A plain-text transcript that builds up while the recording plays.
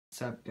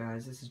What's up,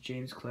 guys? This is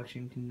James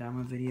Collection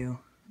Kendama video.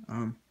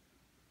 I'm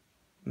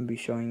gonna be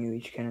showing you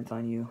each Ken and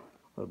telling you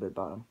a little bit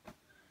about them.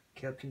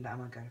 Caleb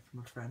Kendama, got it from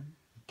a friend.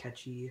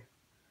 Catchy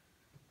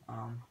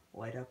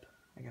Light Up,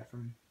 I got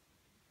from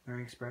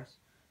Learning Express.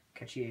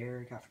 Catchy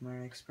Air, I got from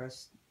Learning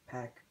Express.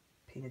 Pack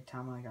Painted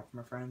Tama, I got from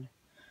a friend.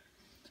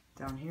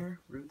 Down here,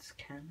 Roots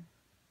Ken.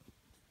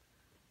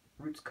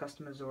 Roots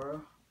Custom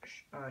Azora,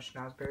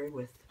 Schnozberry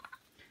with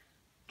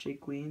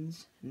Jake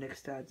Wiens, Nick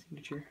Stad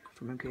signature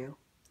from MKO.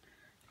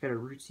 Got a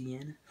Roots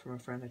Yin from a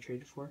friend I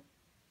traded for.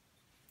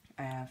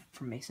 I have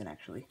from Mason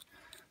actually.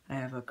 I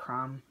have a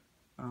Crom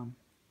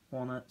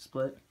walnut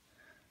split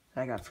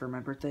that I got for my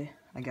birthday.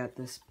 I got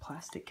this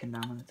plastic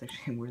kendama that's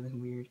actually really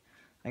weird.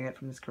 I got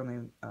from this girl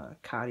named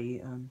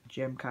Cotty.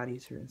 Jam Cotty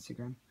is her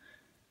Instagram.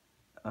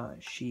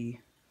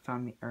 She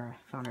found me, or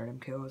I found her at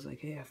MKO. I was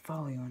like, hey, I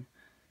follow you on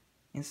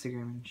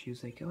Instagram, and she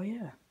was like, oh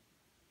yeah.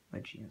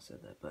 Like Gina said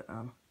that, but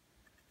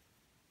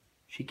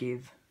she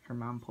gave her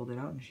mom pulled it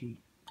out and she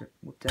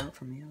whipped out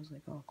for me. I was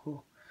like, oh,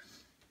 cool.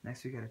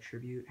 Next, we got a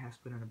tribute, half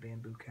split on a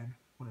bamboo Ken.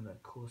 One of the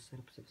coolest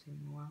setups I've seen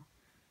in a while.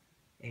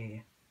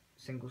 A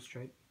single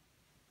stripe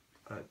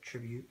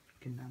tribute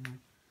kendama.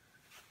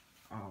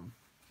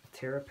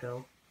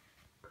 Terrapil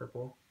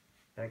purple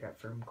that I got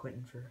from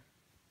Quentin for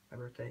my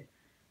birthday.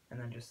 And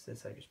then just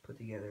this, I just put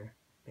together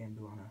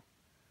bamboo on a,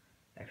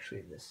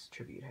 actually this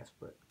tribute half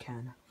split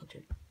Ken, which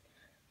I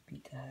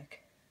beat the heck.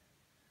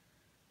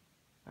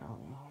 I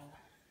don't know how to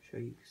show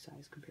you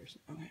size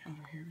comparison. Okay,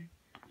 over here.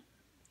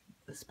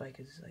 The spike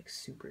is like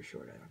super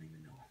short. I don't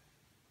even know.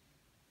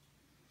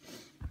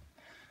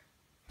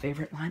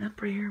 Favorite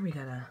lineup right here. We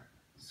got a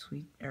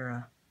sweet or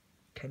a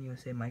Ken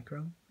USA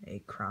Micro, a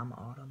Crom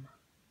Autumn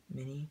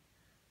Mini,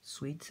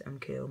 Sweets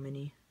MKO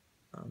Mini,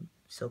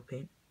 silk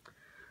paint,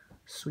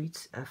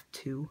 Sweets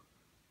F2.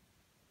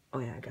 Oh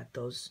yeah, I got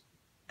those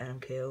at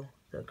MKO,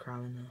 the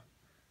Crom and the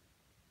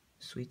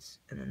Sweets,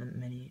 and then the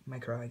Mini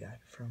Micro I got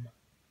from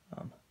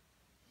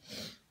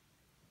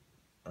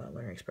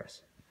Learning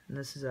Express. And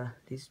this is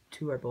these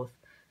two are both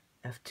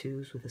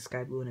F2s with a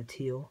sky blue and a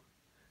teal.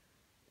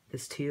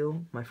 This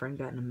teal, my friend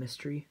got in a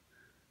mystery,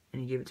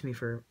 and he gave it to me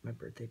for my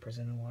birthday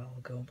present a while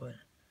ago. But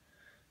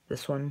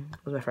this one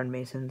was my friend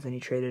Mason's, and he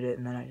traded it,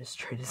 and then I just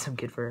traded some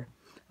kid for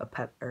a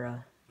pep or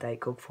a Diet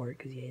Coke for it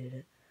because he hated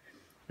it.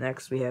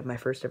 Next, we have my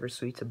first ever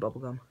Sweets of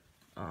bubblegum.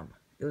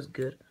 It was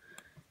good.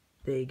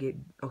 They get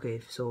okay.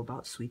 So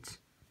about Sweets,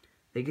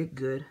 they get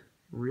good,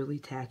 really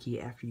tacky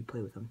after you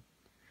play with them.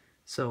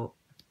 So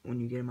when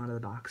you get them out of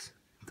the box,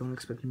 don't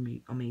expect them to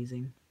be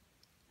amazing.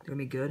 They're gonna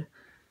be good,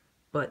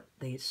 but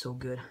they get so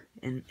good.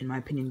 And in my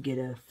opinion, get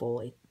a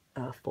full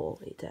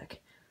 8-deck,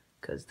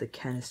 because the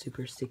Ken is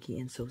super sticky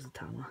and so is the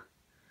Tama.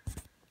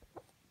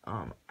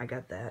 I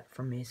got that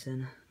from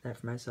Mason, that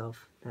from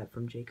myself, that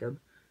from Jacob,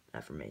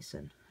 that from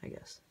Mason, I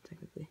guess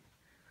technically.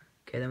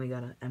 Okay, then we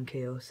got a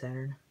MKO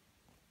Saturn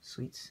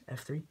Sweets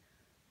F3, which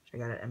I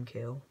got at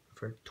MKO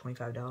for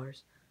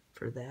 $25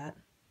 for that.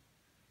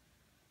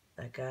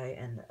 That guy,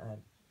 and a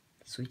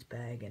Sweets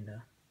bag and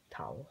a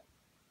towel.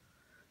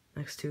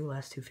 Last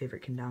two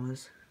favorite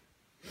kendamas.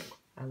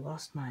 I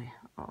lost my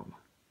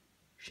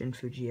Shin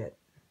Fuji at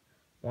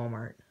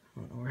Walmart. I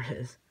don't know where it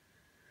is.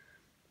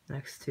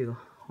 Next two,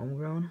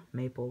 Homegrown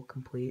Maple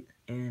Complete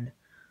and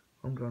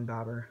Homegrown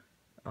Bobber.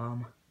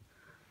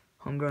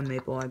 Homegrown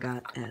Maple I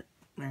got at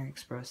Learning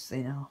Express.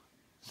 They now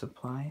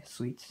supply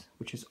Sweets,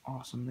 which is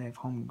awesome. They have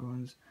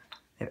homegrowns.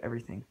 They have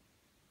everything.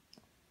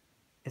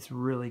 It's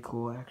really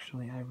cool,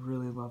 actually. I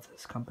really love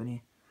this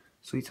company.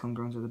 Sweets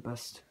Homegrowns are the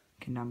best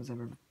kendamas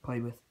I've ever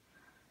played with.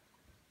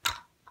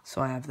 So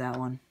I have that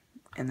one.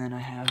 And then I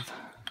have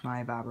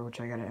my bobber,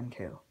 which I got at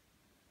MKO,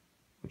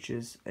 which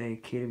is a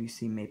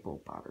KWC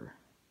Maple bobber.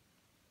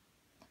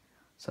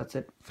 So that's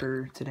it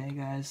for today,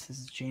 guys. This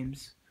is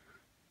James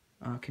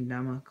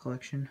Kendama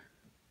Collection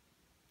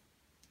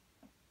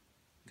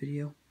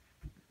video.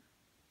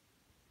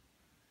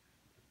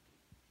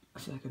 I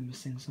feel like I'm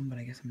missing some, but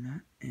I guess I'm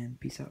not. And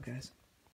peace out, guys.